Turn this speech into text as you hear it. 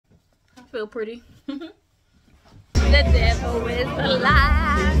feel pretty. The devil is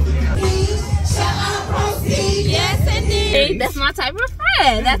alive. Yes, indeed. That's my type of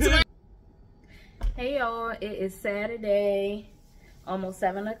friend. That's my. Hey y'all, it is Saturday, almost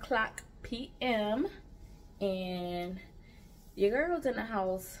 7 o'clock p.m. and your girl's in the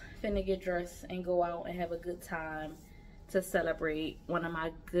house finna get dressed and go out and have a good time to celebrate one of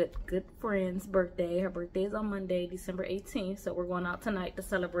my good friends' birthday. Her birthday is on Monday, December 18th, so we're going out tonight to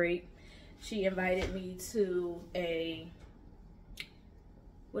celebrate. She invited me to a,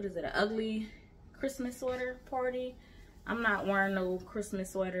 what is it, an ugly Christmas sweater party. I'm not wearing no Christmas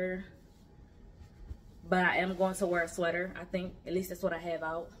sweater, but I am going to wear a sweater. I think, at least that's what I have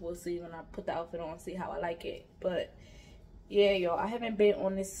out. We'll see when I put the outfit on, see how I like it. But yeah, y'all, I haven't been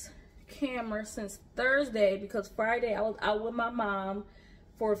on this camera since Thursday because Friday I was out with my mom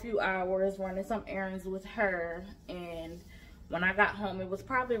for a few hours running some errands with her, and when I got home it was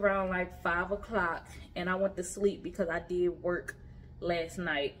probably around like 5 o'clock, and I went to sleep because I did work last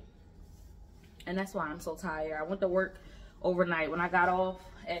night, and that's why I'm so tired. I went to work overnight. When I got off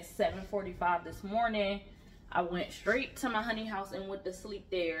at 7:45 this morning, I went straight to my honey house and went to sleep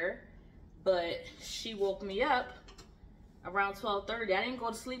there, but she woke me up around 12:30. I didn't go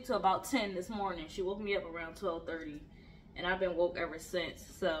to sleep till about 10 this morning. She woke me up around 12:30, and I've been woke ever since.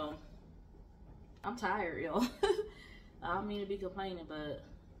 So I'm tired, y'all. I don't mean to be complaining, but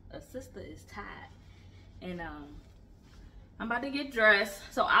a sister is tired. And I'm about to get dressed,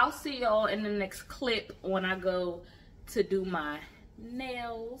 so I'll see y'all in the next clip when I go to do my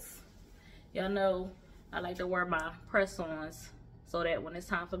nails. Y'all know I like to wear my press-ons so that when it's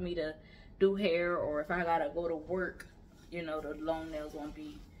time for me to do hair, or if I gotta go to work, you know, the long nails won't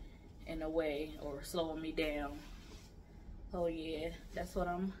be in the way or slowing me down. Oh yeah, that's what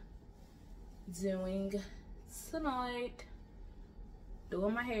I'm doing tonight.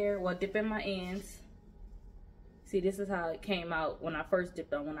 Doing my hair, well, dipping my ends. See, this is how it came out when I first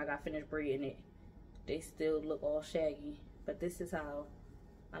dipped them. When I got finished braiding it, they still look all shaggy, but this is how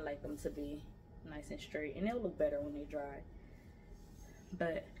I like them to be, nice and straight, and they'll look better when they dry.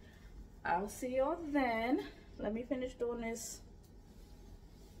 But I'll see y'all then. Let me finish doing this,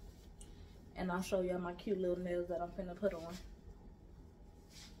 and I'll show y'all my cute little nails that I'm finna put on.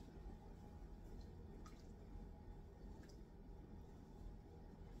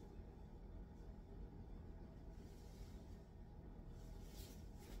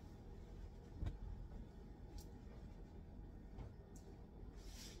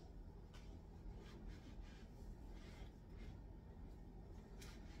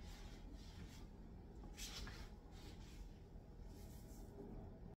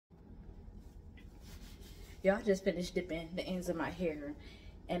 Y'all, just finished dipping the ends of my hair,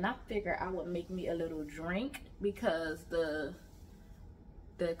 and I figured I would make me a little drink because the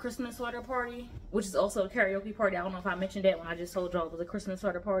Christmas sweater party, which is also a karaoke party. I don't know if I mentioned that when I just told y'all it was a Christmas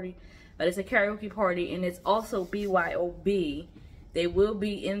sweater party, but it's a karaoke party, and it's also BYOB. They will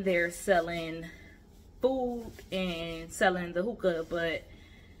be in there selling food and selling the hookah, but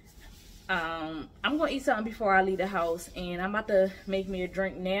I'm gonna eat something before I leave the house, and I'm about to make me a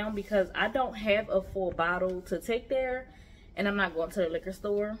drink now because I don't have a full bottle to take there, and I'm not going to the liquor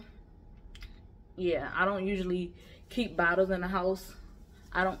store. Yeah, I don't usually keep bottles in the house.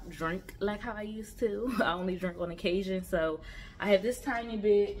 I don't drink like how I used to. I only drink on occasion. So I have this tiny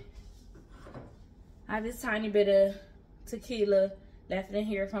bit of tequila left in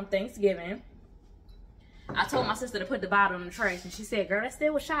here from Thanksgiving. I told my sister to put the bottle in the trash, and she said, girl, that's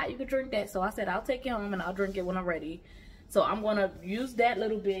still a shot, you can drink that. So I said, I'll take it home and I'll drink it when I'm ready. So I'm gonna use that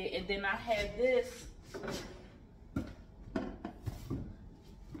little bit, and then I have this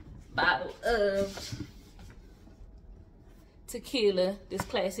bottle of tequila, this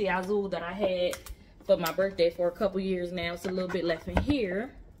Classy Azul that I had for my birthday for a couple years now. It's a little bit left in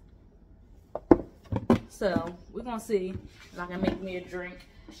here. So we're gonna see if I can make me a drink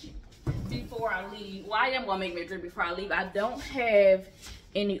before I leave. Well, I am gonna make me a drink before I leave. I don't have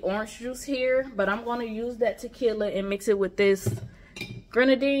any orange juice here, but I'm gonna use that tequila and mix it with this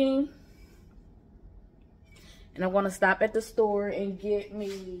grenadine. And I'm gonna stop at the store and get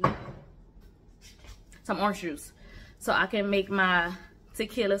me some orange juice so I can make my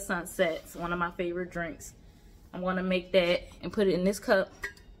tequila sunsets, one of my favorite drinks. I'm gonna make that and put it in this cup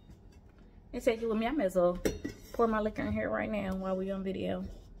and take it with me. I may as well pour my liquor in here right now while we're on video.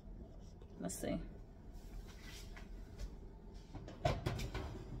 Let's see.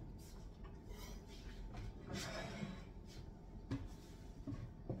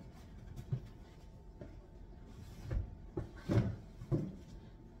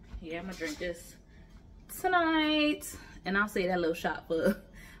 Yeah, I'm gonna drink this tonight, and I'll save that little shot for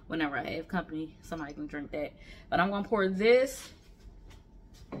whenever I have company, somebody can drink that. But I'm gonna pour this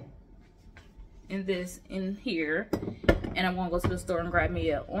and this in here, and I'm gonna go to the store and grab me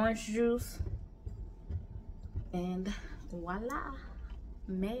an orange juice, and voila,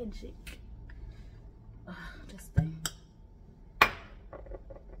 magic. This thing.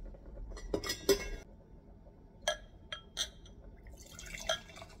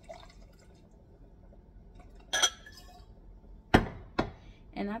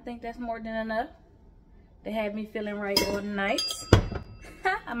 And I think that's more than enough to have me feeling right all night.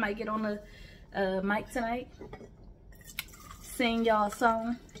 I might get on the mic tonight, sing y'all a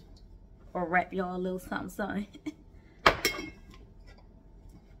song, or rap y'all a little something, something. I'm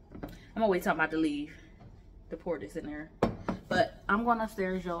gonna wait till I'm about to leave to pour this in there. But I'm going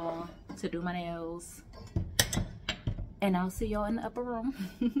upstairs, y'all, to do my nails. And I'll see y'all in the upper room.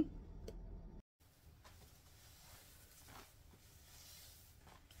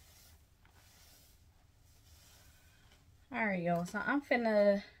 Alright, y'all, so I'm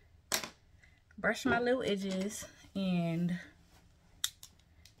finna brush my little edges and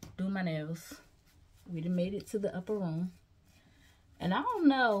do my nails. We done made it to the upper room. And I don't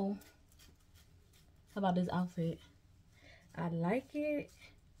know about this outfit. I like it,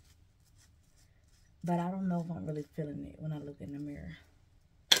 but I don't know if I'm really feeling it when I look in the mirror.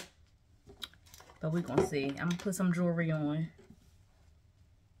 But we're gonna see. I'm gonna put some jewelry on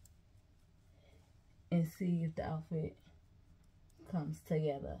and see if the outfit comes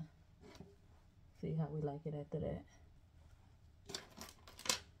together. See how we like it after that.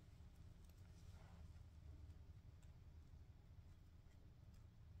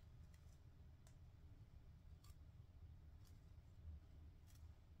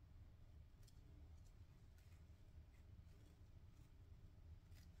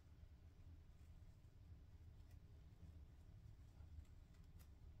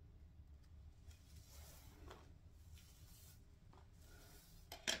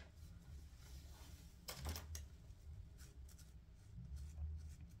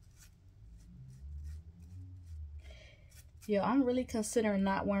 Yo, I'm really considering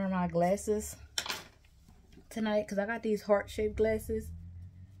not wearing my glasses tonight because I got these heart-shaped glasses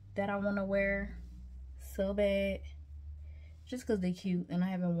that I want to wear so bad. Just because they're cute and I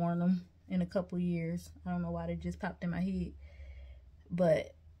haven't worn them in a couple years. I don't know why they just popped in my head.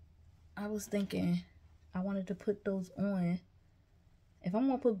 But I was thinking I wanted to put those on. If I'm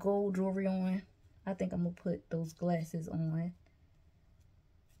going to put gold jewelry on, I think I'm going to put those glasses on.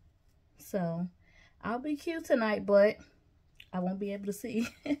 So, I'll be cute tonight, but I won't be able to see.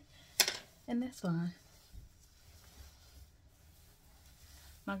 And that's fine.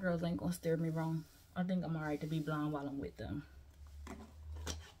 My girls ain't gonna steer me wrong. I think I'm alright to be blonde while I'm with them.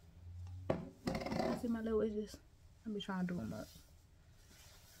 See my little edges? Let me try and do them up.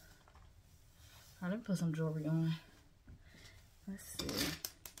 Alright, let me put some jewelry on. Let's see.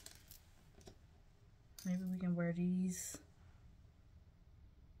 Maybe we can wear these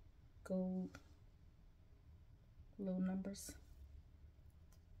gold little numbers.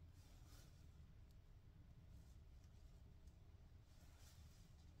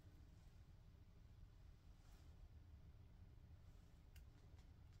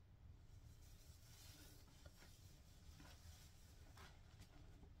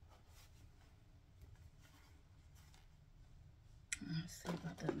 Let's see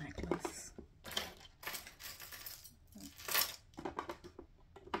about the necklace.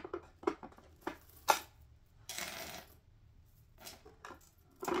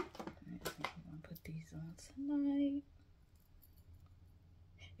 Tonight.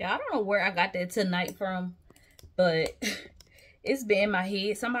 Yeah, I don't know where I got that tonight from, but it's been in my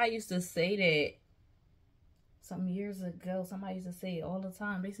head. Somebody used to say that some years ago. Somebody used to say it all the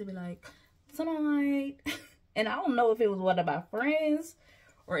time. They used to be like, tonight. And I don't know if it was one of my friends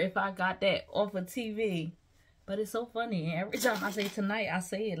or if I got that off of TV. But it's so funny. And every time I say tonight, I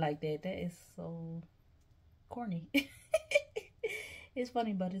say it like that. That is so corny. It's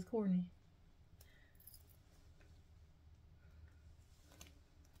funny, but it's corny.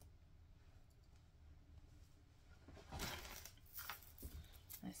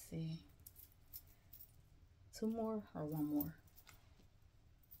 Let's see. 2 more or 1 more?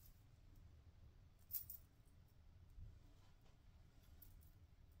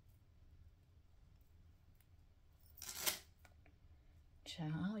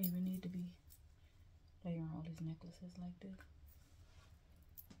 Child, I don't even need to be layering all these necklaces like this.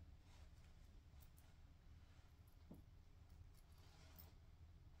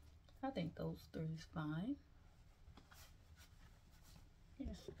 I think those 3 is fine.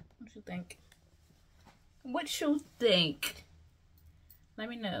 Yes, what you think? What you think? Let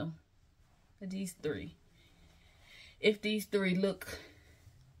me know. These three. If these three look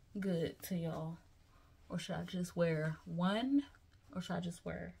good to y'all. Or should I just wear one? Or should I just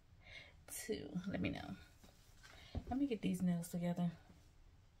wear two? Let me know. Let me get these nails together.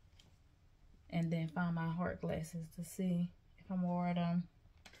 And then find my heart glasses to see if I'm gonna wear them.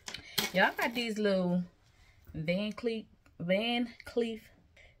 Y'all got these little Van Cleef,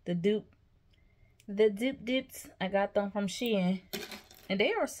 the dupe dips. I got them from Shein. And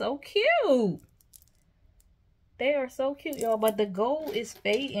they are so cute. They are so cute, y'all. But the gold is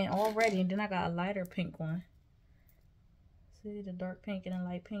fading already. And then I got a lighter pink one. See the dark pink and the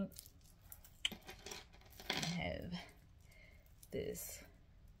light pink? I have this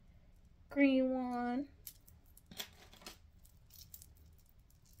green one.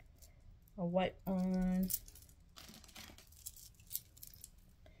 A white one.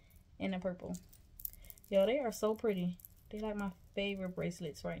 And a purple. Yo, they are so pretty. They're like my favorite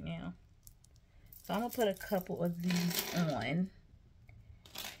bracelets right now. So I'm going to put a couple of these on.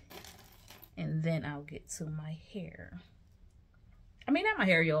 And then I'll get to my hair. I mean, not my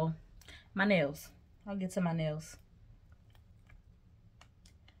hair, y'all. My nails. I'll get to my nails.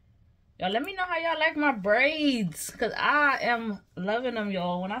 Y'all, let me know how y'all like my braids. Because I am loving them,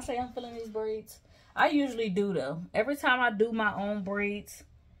 y'all. When I say I'm feeling these braids, I usually do, though. Every time I do my own braids,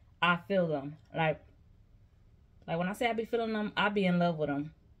 I feel them. Like when I say I be feeling them, I be in love with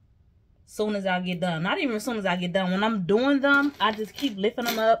them. Soon as I get done. Not even as soon as I get done. When I'm doing them, I just keep lifting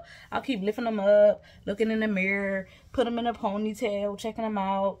them up. I'll keep lifting them up, looking in the mirror, put them in a ponytail, checking them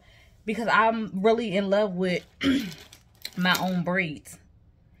out. Because I'm really in love with my own braids.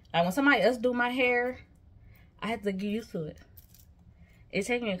 Like when somebody else do my hair, I have to get used to it. It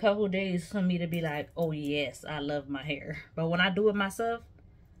takes me a couple of days for me to be like, oh yes, I love my hair. But when I do it myself,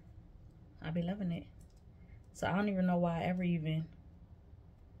 I be loving it. So I don't even know why I ever even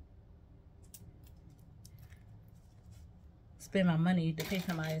spend my money to pay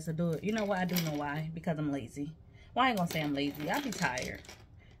somebody else to do it. You know why? I do know why. Because I'm lazy. Well, I ain't gonna say I'm lazy. I be tired.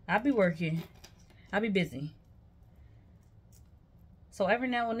 I be working. I be busy. So every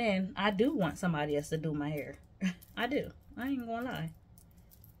now and then, I do want somebody else to do my hair. I do. I ain't gonna lie.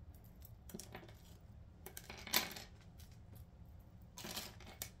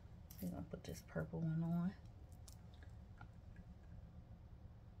 I'm gonna put this purple one on.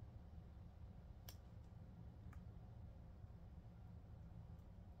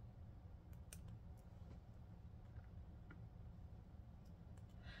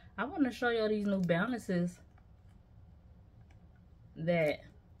 I want to show y'all these new balances that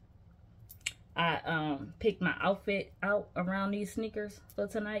I picked my outfit out around these sneakers for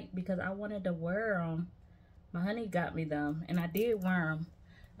tonight because I wanted to wear them. My honey got me them and I did wear them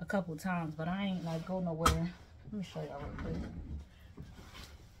a couple times, but I ain't like go nowhere. Let me show y'all real quick.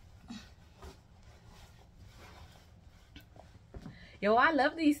 Yo, I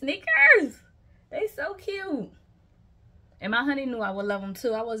love these sneakers. They so cute. And my honey knew I would love them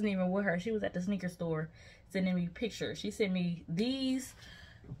too. I wasn't even with her. She was at the sneaker store sending me pictures. She sent me these,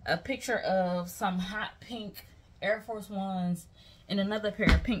 a picture of some hot pink Air Force Ones and another pair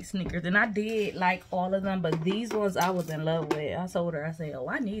of pink sneakers. And I did like all of them, but these ones I was in love with. I told her, I said, oh,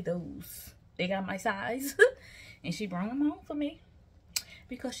 I need those. They got my size. And she brought them home for me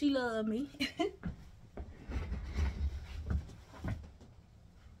because she loved me.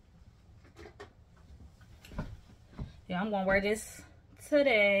 Yeah, I'm gonna wear this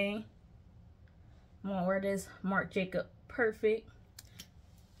today. I'm gonna wear this Marc Jacob Perfect.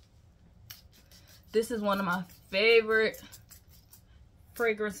 This is one of my favorite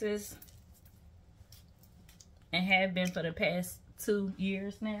fragrances and have been for the past 2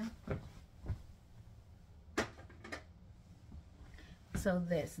 years now. So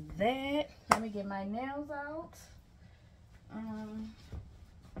that's that. Let me get my nails out.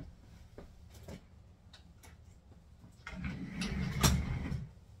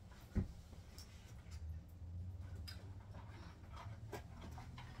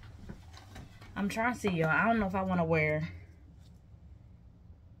 I'm trying to see, y'all. I don't know if I want to wear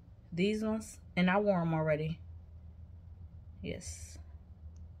these ones. And I wore them already. Yes.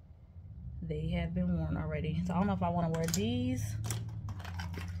 They have been worn already. So I don't know if I want to wear these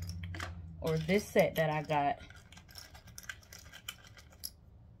or this set that I got.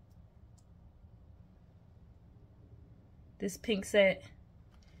 This pink set.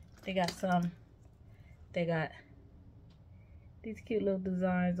 They got these cute little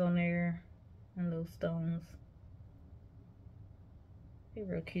designs on there. And little stones. They're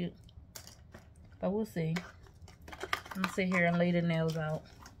real cute. But we'll see. I'm gonna sit here and lay the nails out.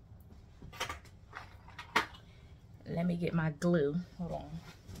 Let me get my glue. Hold on.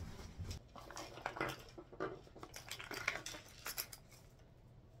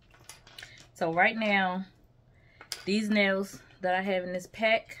 So right now, these nails that I have in this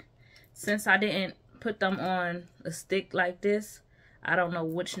pack, since I didn't put them on a stick like this, I don't know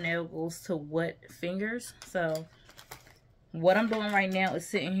which nail goes to what fingers. So what I'm doing right now is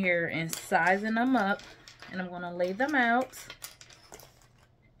sitting here and sizing them up, and I'm going to lay them out,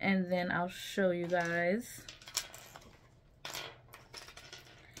 and then I'll show you guys.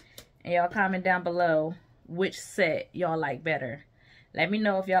 And y'all comment down below which set y'all like better. Let me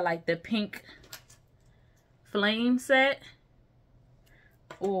know if y'all like the pink flame set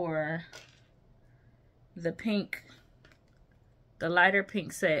or the lighter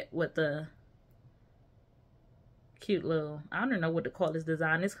pink set with the cute little, I don't know what to call this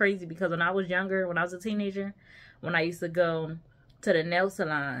design. It's crazy because when I was younger, when I was a teenager, when I used to go to the nail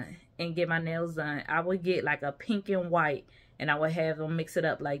salon and get my nails done, I would get like a pink and white, and I would have them mix it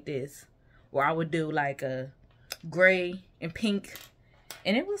up like this. Or I would do like a gray and pink,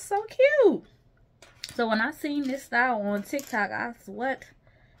 and it was so cute. So when I seen this style on TikTok, I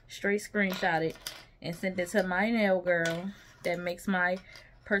straight screenshot it and sent it to my nail girl that makes my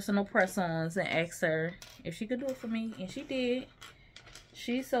personal press-ons and asked her if she could do it for me, and she did.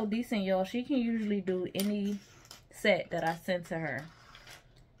 She's so decent, y'all. She can usually do any set that I send to her.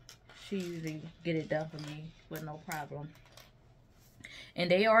 She usually get it done for me with no problem. And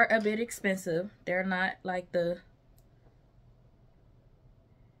they are a bit expensive. They're not like those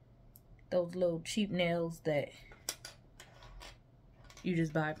little cheap nails that you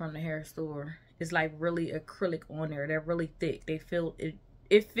just buy from the hair store. It's like really acrylic on there. They're really thick. They feel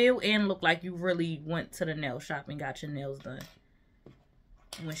it feel and look like you really went to the nail shop and got your nails done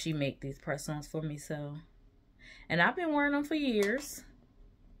when she make these press-ons for me. So, and I've been wearing them for years.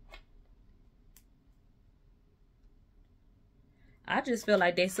 I just feel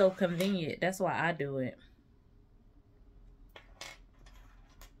like they're so convenient. That's why I do it.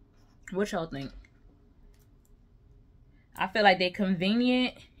 What y'all think? I feel like they're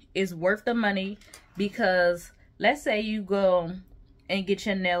convenient. It's worth the money, because let's say you go and get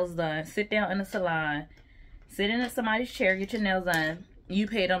your nails done. Sit down in the salon. Sit in somebody's chair, get your nails done. You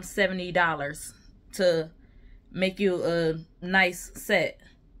pay them $70 to make you a nice set.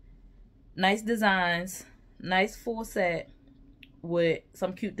 Nice designs. Nice full set with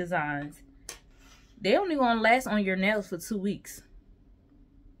some cute designs. They only gonna last on your nails for 2 weeks.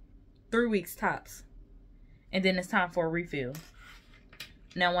 3 weeks tops. And then it's time for a refill.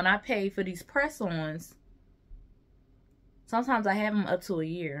 Now when I pay for these press-ons, sometimes I have them up to a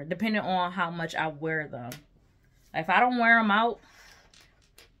year, depending on how much I wear them. If I don't wear them out,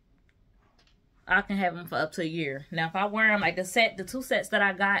 I can have them for up to a year. Now if I wear them, like the 2 sets that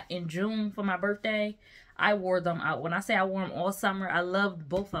I got in June for my birthday, I wore them out. When I say I wore them all summer, I loved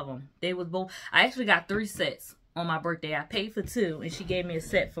both of them. They was both. I actually got 3 sets on my birthday. I paid for 2, and she gave me a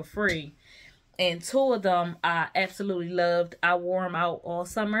set for free. And 2 of them I absolutely loved. I wore them out all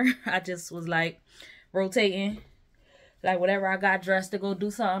summer. I just was like rotating. Like whenever I got dressed to go do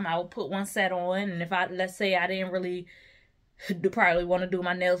something, I would put one set on. And if let's say I didn't really probably want to do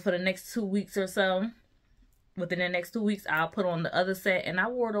my nails for the next 2 weeks or so, within the next 2 weeks, I'll put on the other set. And I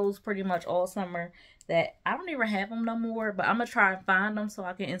wore those pretty much all summer. That I don't even have them no more, but I'm going to try and find them so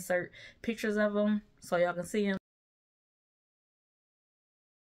I can insert pictures of them so y'all can see them.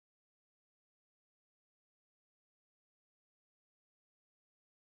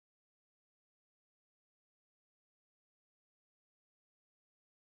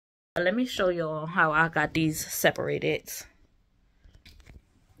 Let me show y'all how I got these separated.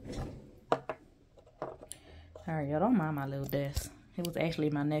 Alright, y'all, don't mind my little desk. It was actually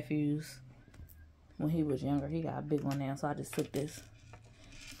my nephew's when he was younger. He got a big one now, so I just took this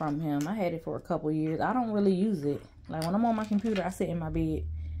from him. I had it for a couple years. I don't really use it. Like when I'm on my computer, I sit in my bed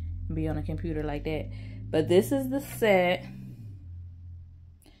and be on a computer like that. But this is the set.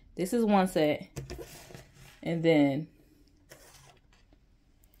 This is one set. And then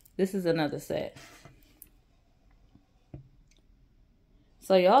this is another set.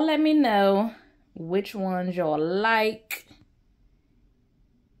 So y'all let me know which ones y'all like.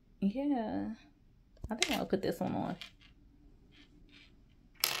 Yeah. I think I'll put this one on.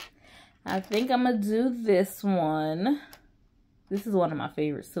 I think I'm going to do this one. This is one of my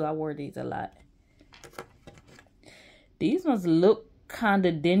favorites too. I wore these a lot. These ones look kind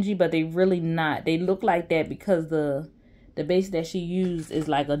of dingy, but they really not. They look like that because the base that she used is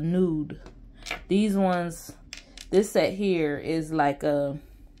like a nude. These ones, this set here is like a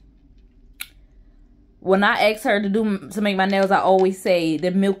when I ask her to make my nails, I always say the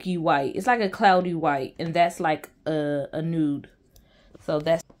milky white. It's like a cloudy white, and that's like a nude. So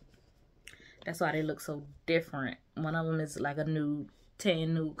that's why they look so different. One of them is like a nude,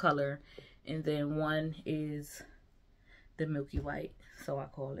 tan nude color, and then one is the milky white, so I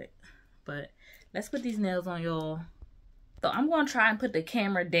call it. But let's put these nails on, y'all. So I'm going to try and put the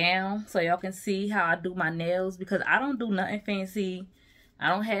camera down so y'all can see how I do my nails, because I don't do nothing fancy. I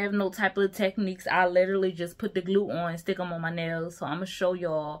don't have no type of techniques. I literally just put the glue on and stick them on my nails. So I'm going to show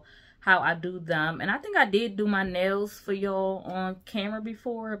y'all how I do them. And I think I did do my nails for y'all on camera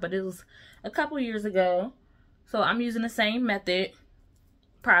before, but it was a couple years ago. So I'm using the same method,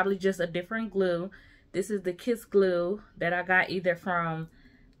 probably just a different glue. This is the Kiss glue that I got either from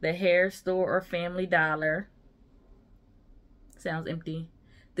the hair store or Family Dollar. Sounds empty.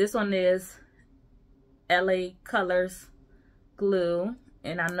 This one is LA Colors glue,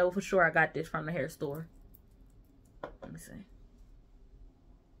 and I know for sure I got this from the hair store. Let me see.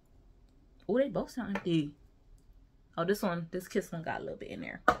 Oh, they both sound empty. Oh, this Kiss one got a little bit in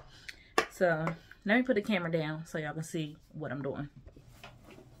there. So let me put the camera down so y'all can see what I'm doing.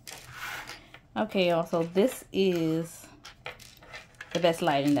 Okay, y'all, so this is the best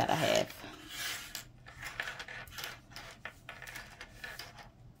lighting that I have.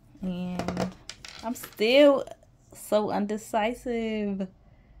 And I'm still so undecisive.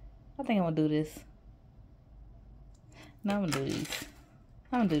 I think I'm gonna do this. No, I'm gonna do these.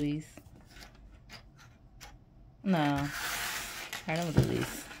 I'm gonna do these. No. Alright, I'm gonna do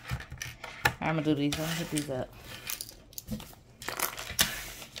these. Alright, I'm gonna do these. I'm gonna put these up.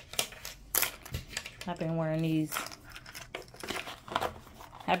 I've been wearing these.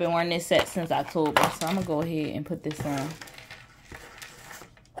 I've been wearing this set since October, so I'm gonna go ahead and put this on.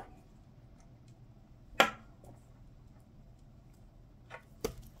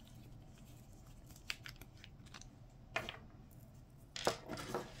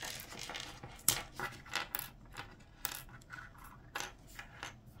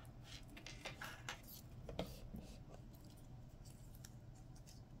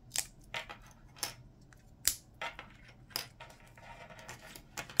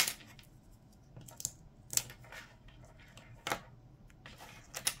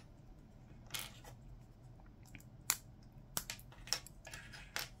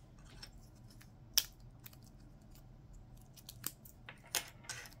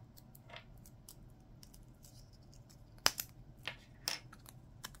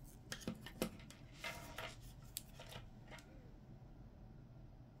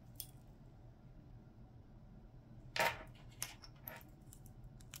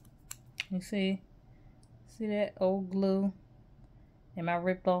 You see that old glue and my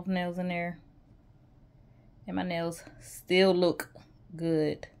ripped off nails in there? And my nails still look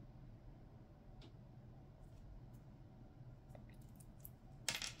good.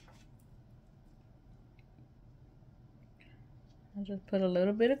 I just put a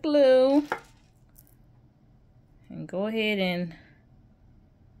little bit of glue and go ahead and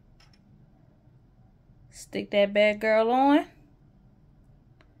stick that bad girl on.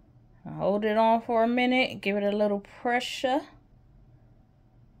 Hold it on for a minute. Give it a little pressure.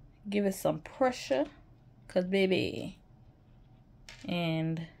 Give it some pressure. Cause baby.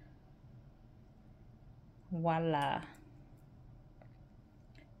 And voila.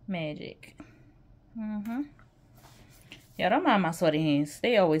 Magic. Yeah, don't mind my sweaty hands.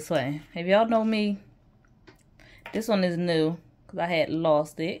 They always sweating. If y'all know me, this one is new. Cause I had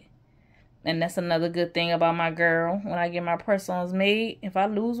lost it. And that's another good thing about my girl. When I get my press-ons made, if I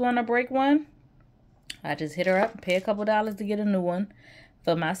lose one or break one, I just hit her up and pay a couple dollars to get a new one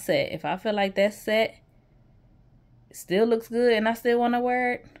for my set. If I feel like that set still looks good and I still want to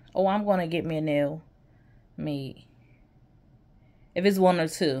wear it, oh, I'm going to get me a nail made. If it's 1 or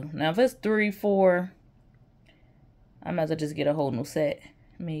 2. Now, if it's 3, 4, I might as well just get a whole new set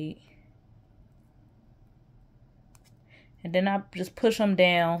made. And then I just push them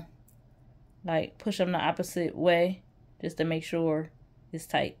down. Like, push them the opposite way, just to make sure it's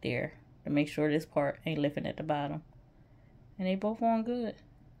tight there. To make sure this part ain't lifting at the bottom. And they both on good.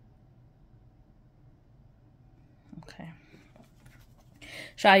 Okay.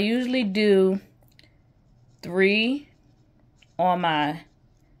 So I usually do 3 on my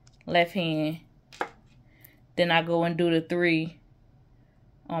left hand. Then I go and do the 3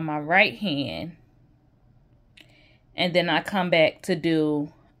 on my right hand. And then I come back to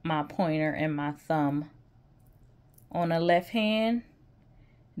do my pointer and my thumb on the left hand.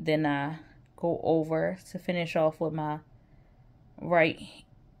 Then I go over to finish off with my right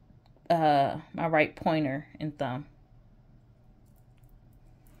pointer and thumb.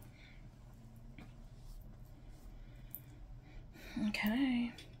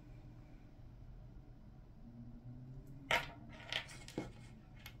 Okay.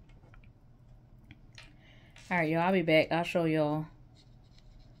 All right, y'all, I'll be back. I'll show y'all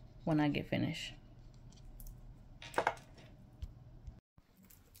when I get finished.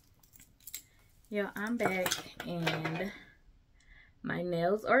 Yo, I'm back and my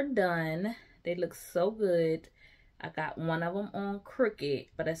nails are done. They look so good. I got one of them on crooked,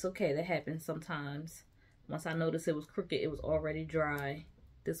 but that's okay. That happens sometimes. Once I noticed it was crooked, it was already dry.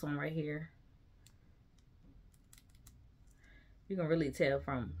 This one right here. You can really tell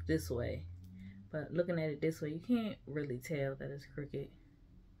from this way. But looking at it this way, you can't really tell that it's crooked.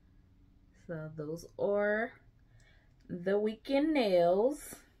 So those are the weekend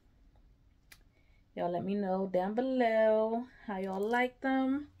nails. Y'all let me know down below how y'all like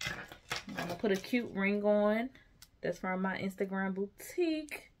them. I'm gonna put a cute ring on. That's from my Instagram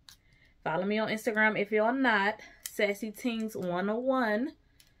boutique. Follow me on Instagram if y'all not. Sassy Teens 101.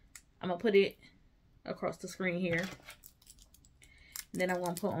 I'm gonna put it across the screen here. Then I'm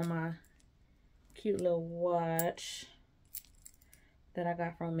gonna put on my cute little watch that I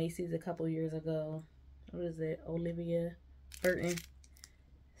got from Macy's a couple years ago. What is it? Olivia Burton.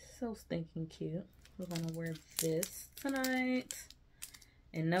 So stinking cute. We're gonna wear this tonight.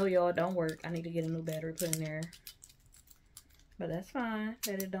 And no, y'all, don't work. I need to get a new battery put in there. But that's fine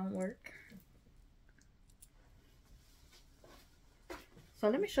that it don't work. So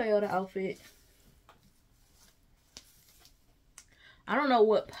let me show y'all the outfit. I don't know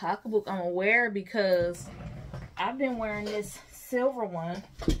what pocketbook I'm gonna wear because I've been wearing this silver one.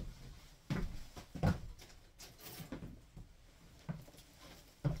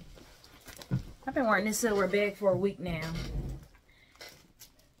 I've been wearing this silver bag for a week now.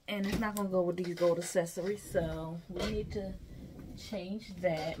 And it's not gonna go with these gold accessories, so we need to change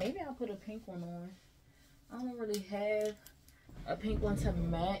that. Maybe I'll put a pink one on. I don't really have a pink one to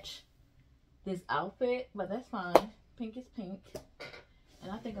match this outfit, but that's fine. Pink is pink.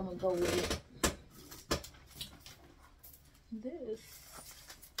 And I think I'm gonna go with this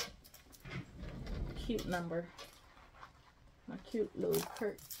cute number. My cute little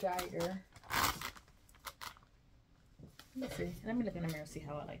Kurt Geiger. Let me see. Let me look in the mirror and see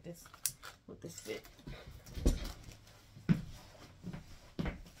how I like this with this fit.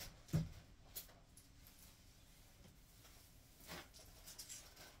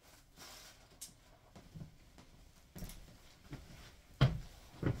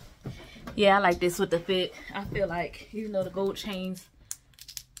 Yeah, I like this with the fit. I feel like, even though the gold chains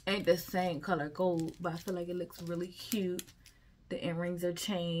ain't the same color gold, but I feel like it looks really cute. The earrings are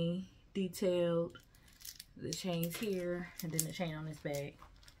chain detailed. The chains here, and then the chain on this bag.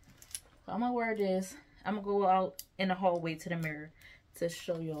 So I'm gonna wear this. I'm gonna go out in the hallway to the mirror to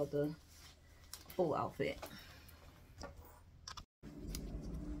show y'all the full outfit.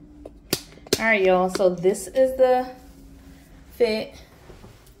 All right, y'all. So this is the fit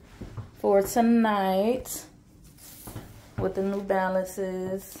for tonight with the New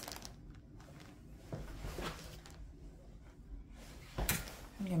Balances.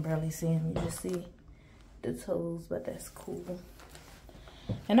 You can barely see them. You just see the toes, but that's cool.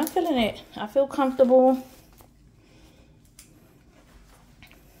 And I'm feeling it. I feel comfortable.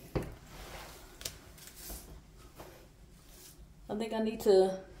 I think I need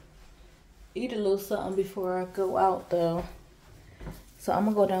to eat a little something before I go out though. So I'm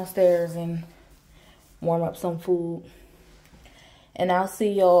gonna go downstairs and warm up some food. And I'll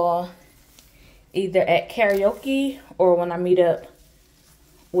see y'all either at karaoke or when I meet up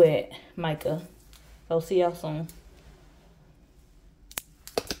with Micah. So see y'all soon.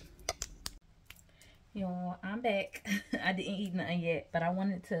 Y'all, I'm back. I didn't eat nothing yet, but I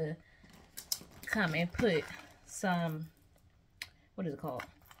wanted to come and put some, what is it called?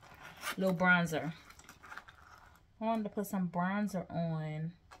 Little bronzer. I wanted to put some bronzer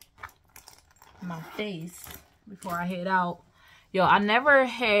on my face before I head out. Yo, I never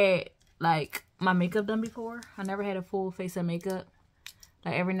had like my makeup done before. I never had a full face of makeup.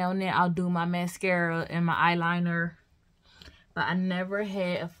 Like every now and then I'll do my mascara and my eyeliner. But I never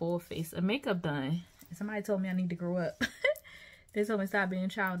had a full face of makeup done. And somebody told me I need to grow up. They told me stop being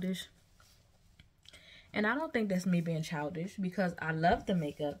childish. And I don't think that's me being childish because I love the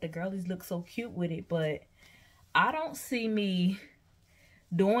makeup. The girlies look so cute with it. But I don't see me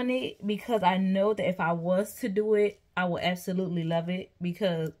doing it because I know that if I was to do it, I would absolutely love it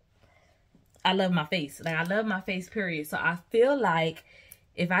because I love my face. Like I love my face, period. So I feel like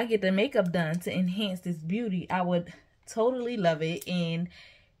if I get the makeup done to enhance this beauty, I would totally love it. And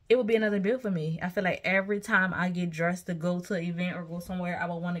it would be another build for me. I feel like every time I get dressed to go to an event or go somewhere, I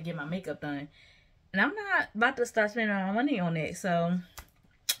would want to get my makeup done. And I'm not about to start spending my money on it. So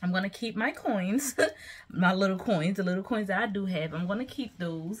I'm going to keep my coins. My little coins. The little coins that I do have. I'm going to keep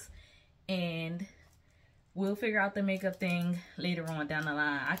those. And we'll figure out the makeup thing later on down the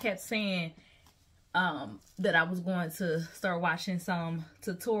line. I kept saying that I was going to start watching some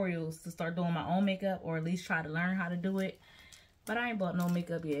tutorials to start doing my own makeup. Or at least try to learn how to do it. But I ain't bought no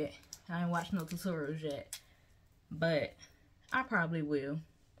makeup yet. I ain't watched no tutorials yet. But I probably will.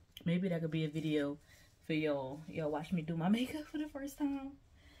 Maybe that could be a video for y'all. Y'all watch me do my makeup for the first time.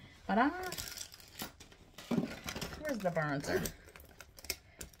 But where's the bronzer?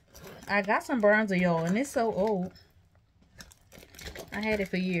 I got some bronzer, y'all, and it's so old. I had it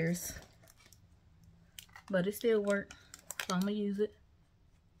for years. But it still works. So I'm going to use it.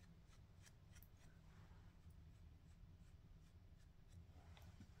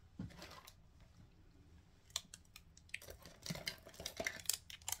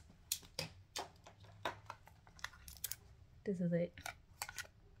 This is it.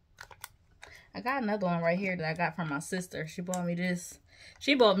 I got another one right here that I got from my sister. She bought me this.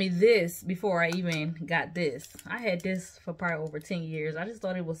 She bought me this before I even got this. I had this for probably over 10 years. I just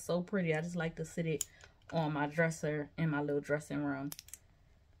thought it was so pretty. I just like to sit it on my dresser in my little dressing room.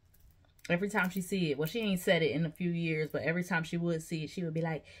 Every time she see it, well, she ain't said it in a few years, but every time she would see it, she would be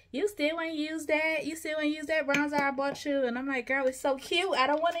like, you still want to use that? You still want to use that bronzer I bought you? And I'm like, girl, it's so cute. I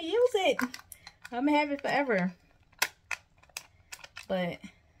don't want to use it. I'm going to have it forever. But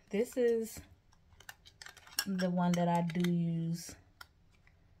this is the one that I do use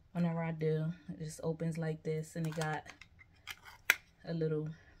whenever I do. It just opens like this, and it got a little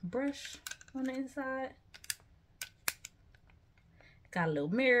brush on the inside. Got a little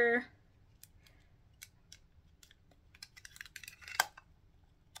mirror.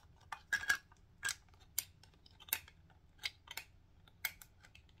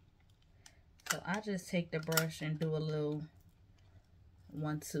 So I just take the brush and do a little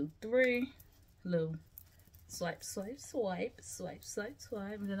 1, 2, 3, little swipe, swipe, swipe, swipe, swipe,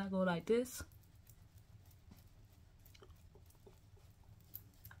 swipe, and then I go like this.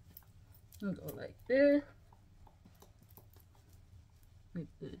 And go like this. Make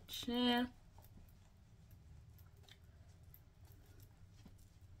the chin.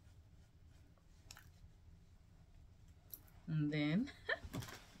 And then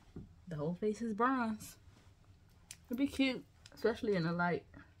the whole face is bronze. It'd be cute, especially in the light.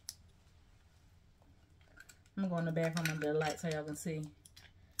 I'm going to the bathroom under the light so y'all can see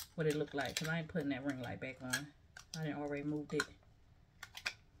what it looked like. Because I ain't putting that ring light back on. I didn't already moved it.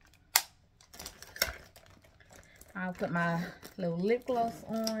 I'll put my little lip gloss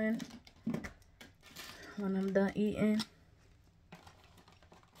on when I'm done eating.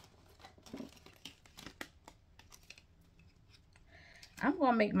 I'm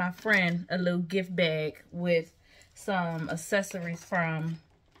going to make my friend a little gift bag with some accessories from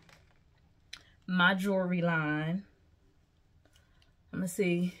my jewelry line. I'm going to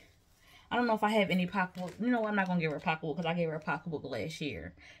see. I don't know if I have any pocketbook. You know what? I'm not going to give her a pocketbook because I gave her a pocketbook last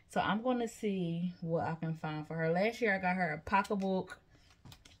year. So I'm going to see what I can find for her. Last year I got her a pocketbook.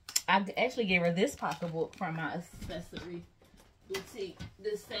 I actually gave her this pocketbook from my accessory boutique.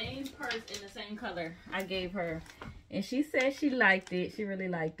 The same purse in the same color I gave her. And she said she liked it. She really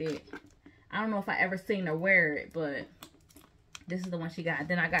liked it. I don't know if I ever seen her wear it, but this is the one she got.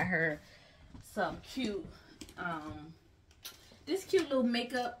 Then I got her some cute, this cute little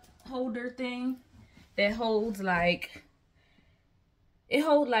makeup holder thing that holds like, it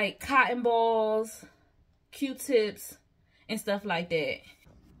holds like cotton balls, Q-tips, and stuff like that.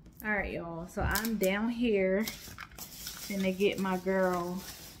 All right, y'all. So I'm down here gonna get my girl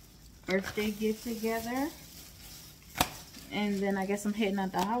birthday gift together. And then I guess I'm heading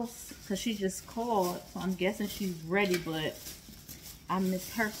out the house because she just called. So I'm guessing she's ready, but I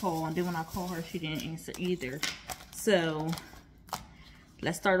missed her call. And then when I called her, she didn't answer either. So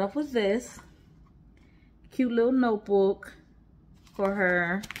let's start off with this cute little notebook for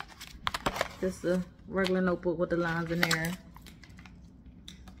her. Just a regular notebook with the lines in there.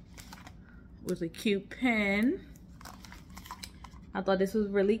 With a cute pen. I thought this was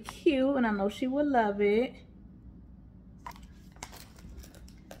really cute, and I know she would love it.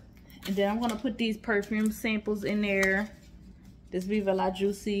 And then I'm going to put these perfume samples in there. This Viva La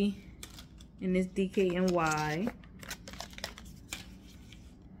Juicy and this DKNY.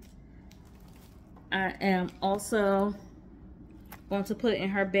 I am also going to put in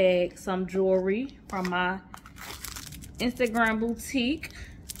her bag some jewelry from my Instagram boutique.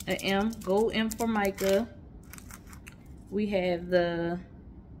 Go M for Micah. We have the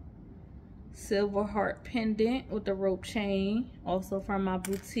silver heart pendant with the rope chain, also from my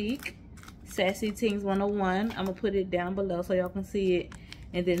boutique. Sassy Teens 101. I'm gonna put it down below so y'all can see it.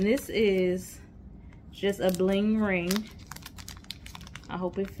 And then this is just a bling ring. I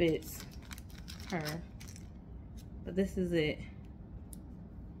hope it fits her. But this is it.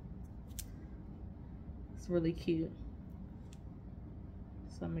 It's really cute.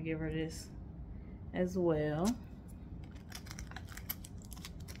 So I'm gonna give her this as well.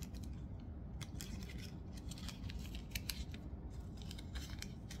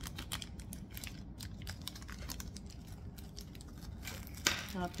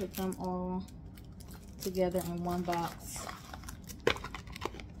 I'll put them all together in one box.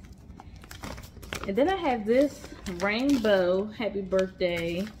 And then I have this rainbow happy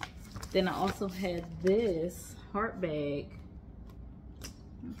birthday. Then I also had this heart bag.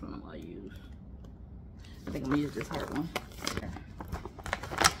 Which one am I use? I think I'm gonna use this heart one.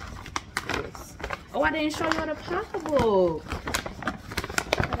 Yes. Oh, I didn't show y'all the pocketbook.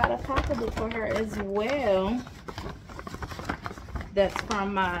 I got a pocketbook for her as well. That's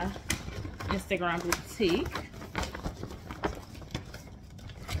from my Instagram boutique. Let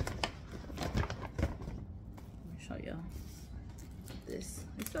me show y'all this.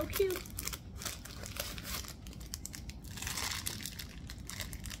 It's so cute.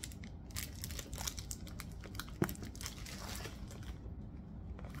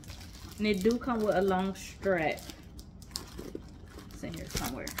 And it do come with a long strap. It's in here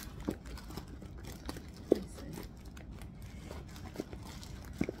somewhere.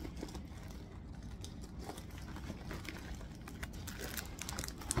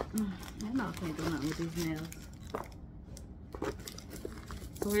 I know I can't do nothing with these nails.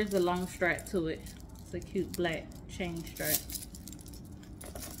 So here's the long strap to it. It's a cute black chain strap.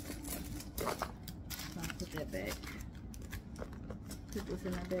 I'll put that back. Put this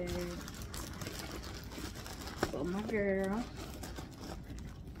in the bag. For my girl.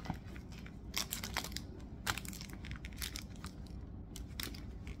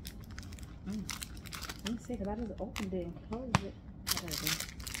 Let me see, because I just opened it and closed it.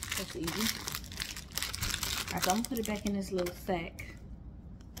 That's easy. Alright, so I'm gonna put it back in this little sack.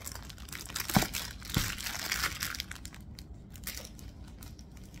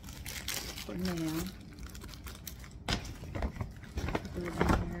 For now. Put it in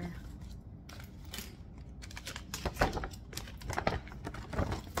here.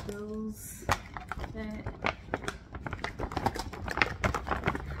 Goes that.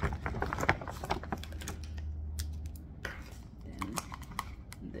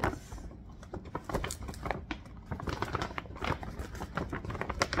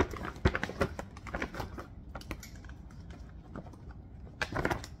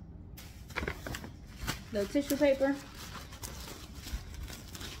 Little tissue paper,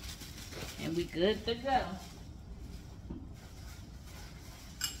 and we good to go.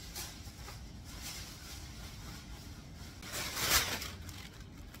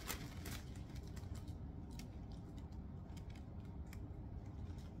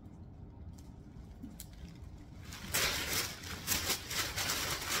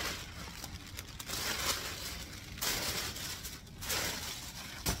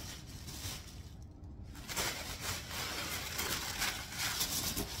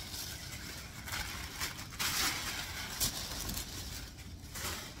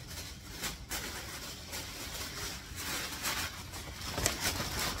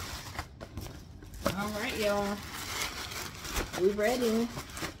 Alright, y'all. We ready.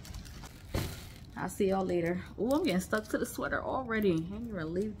 I'll see y'all later. Oh, I'm getting stuck to the sweater already. I didn't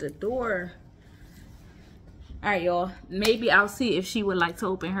even leave the door. Alright, y'all. Maybe I'll see if she would like to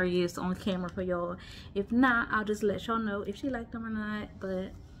open her gifts on camera for y'all. If not, I'll just let y'all know if she liked them or not.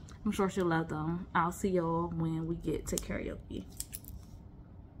 But I'm sure she'll love them. I'll see y'all when we get to karaoke.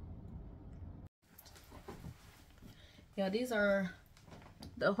 Y'all, these are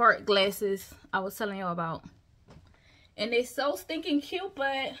the heart glasses I was telling y'all about. And they're so stinking cute, but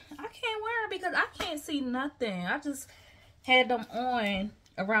I can't wear them because I can't see nothing. I just had them on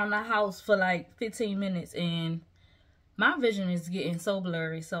around the house for like 15 minutes and my vision is getting so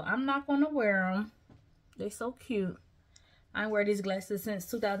blurry. So I'm not going to wear them. They're so cute. I ain't wear these glasses since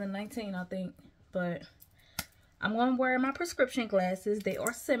 2019, I think. But I'm going to wear my prescription glasses. They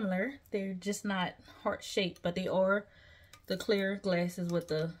are similar. They're just not heart-shaped, but they are the clear glasses with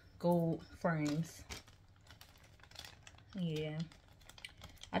the gold frames. Yeah.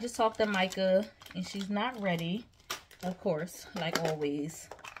 I just talked to Micah and she's not ready. Of course, like always.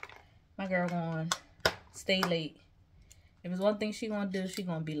 My girl gonna stay late. If it's one thing she gonna do, she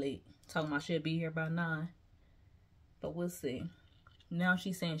gonna be late. Talking about she'll be here by 9. But we'll see. Now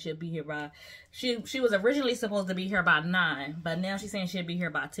she's saying she'll be here by, she was originally supposed to be here by 9, but now she's saying she'll be here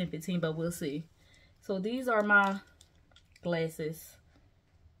by 10:15, but we'll see. So these are my glasses.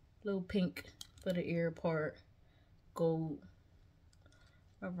 Little pink for the ear part, gold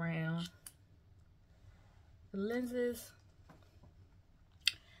around the lenses.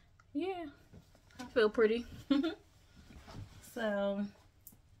 Yeah, I feel pretty. So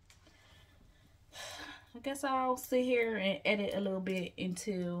I guess I'll sit here and edit a little bit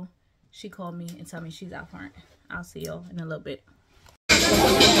until she called me and tell me she's out front. I'll see y'all in a little bit.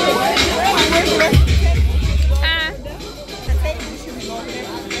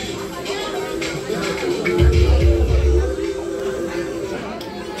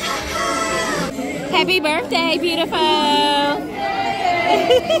 Happy birthday, beautiful. 21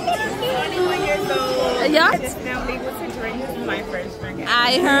 years old. Yeah. Just now leaving to drink. This is my first drink.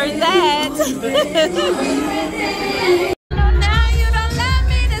 I heard that.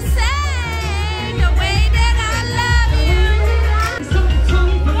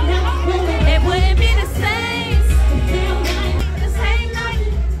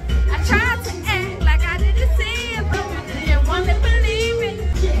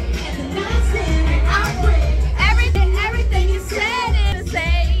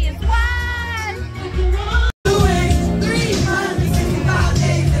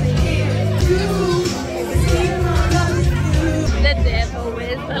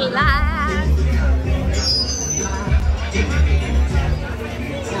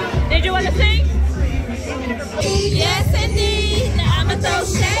 Did you want to sing? Yes, indeed. Now I'ma throw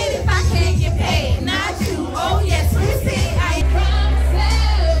shade if I can't get paid. Not you. Oh, yes, we see. I promise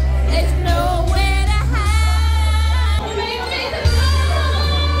there's nowhere to hide.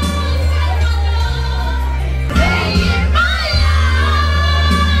 Stay in my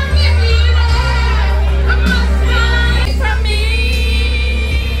arms. If you were, come on, smile from me.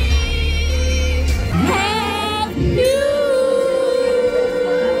 Have you?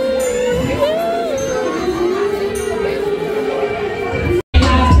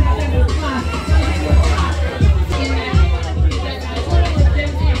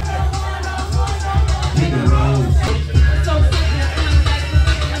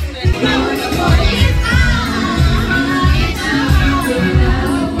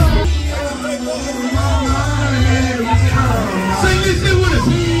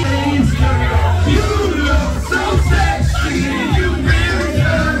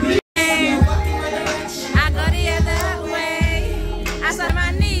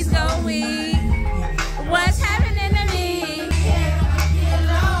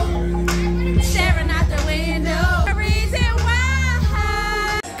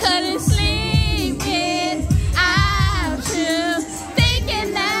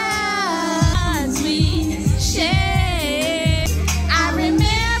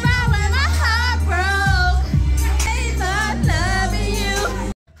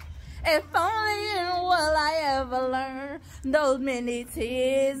 If only will I ever learn those many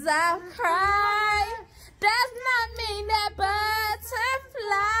tears I've cried does not mean that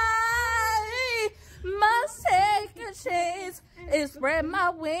butterfly must take a chance and spread my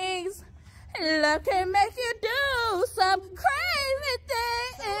wings. Love can make you do some crazy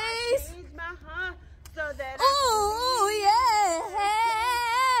things. Ooh, yeah.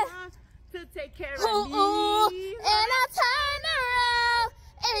 To take care of Ooh, me. and I turn around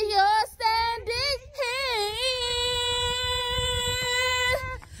and you're standing here.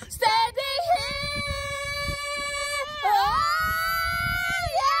 Standing here. Oh,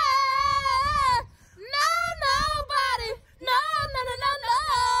 yeah. No, nobody. No, no, no, no, no.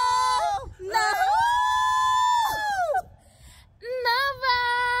 No.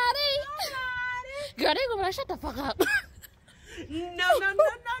 Nobody. Girl, they gonna shut the fuck up. No, no, no, no, no.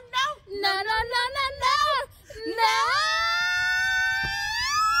 No, no, no, no, no. No.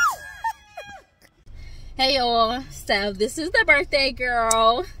 Hey y'all, so this is the birthday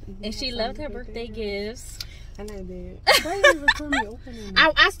girl, and she loved her birthday gifts. I know that. Why didn't you record me opening it?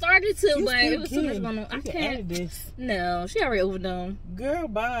 I started to, You but still it was too much can. going on. I You can can't. edit this. No, she already overdone. Girl,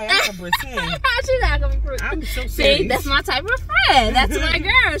 bye. I can pretend. She's not gonna be pretend. I'm so See, serious. that's my type of friend. That's my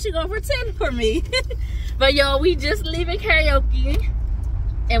girl. She gonna pretend for me. But y'all, we just leaving karaoke,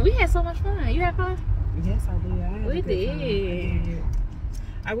 and we had so much fun. You had fun? Yes, I did. I had We a good time. did.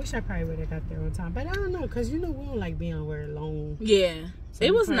 I wish I probably would have got there on time, but I don't know, cause you know we don't like being very long. Yeah, So it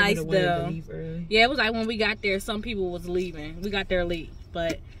we was probably nice would've wanted to though. leave early. Yeah, it was like when we got there, some people was leaving. We got there late,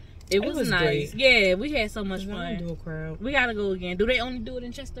 but it was nice. great. Yeah, we had so much 'Cause I don't fun. do a crowd. We gotta go again. Do they only do it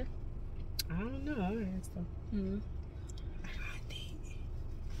in Chester? I don't know. I asked them.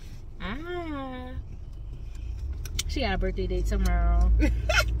 Ah. She got a birthday date tomorrow.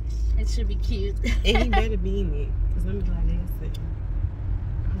 It should be cute. And he better be in it. Because let me try this.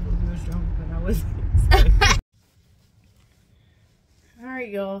 I don't know if he was drunk, but I was. Alright,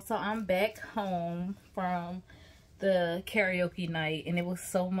 y'all. So I'm back home from the karaoke night. And it was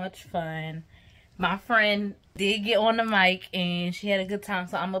so much fun. My friend did get on the mic and she had a good time.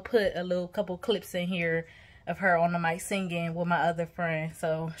 So I'm going to put a couple clips in here of her on the mic singing with my other friend.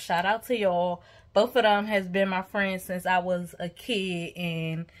 So shout out to y'all. Both of them has been my friends since I was a kid.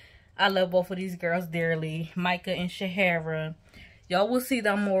 And I love both of these girls dearly. Micah and Shahara. Y'all will see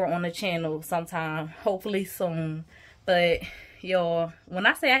them more on the channel sometime. Hopefully soon. But y'all, when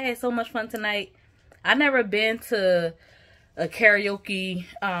I say I had so much fun tonight, I never been to a karaoke,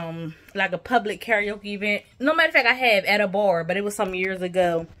 like a public karaoke event. No matter of fact, I have at a bar, but it was some years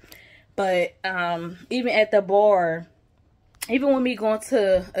ago. But even at the bar, even with me going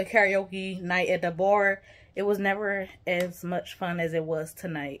to a karaoke night at the bar, it was never as much fun as it was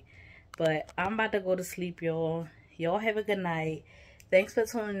tonight. But I'm about to go to sleep, y'all. Y'all have a good night. Thanks for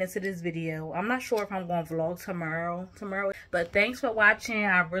tuning into this video. I'm not sure if I'm going to vlog tomorrow. But thanks for watching.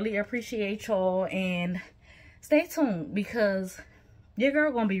 I really appreciate y'all. And stay tuned because your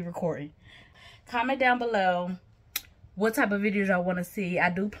girl going to be recording. Comment down below what type of videos y'all want to see. I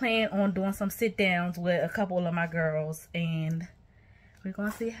do plan on doing some sit downs with a couple of my girls. And we're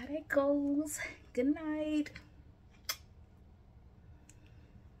going to see how that goes. Good night.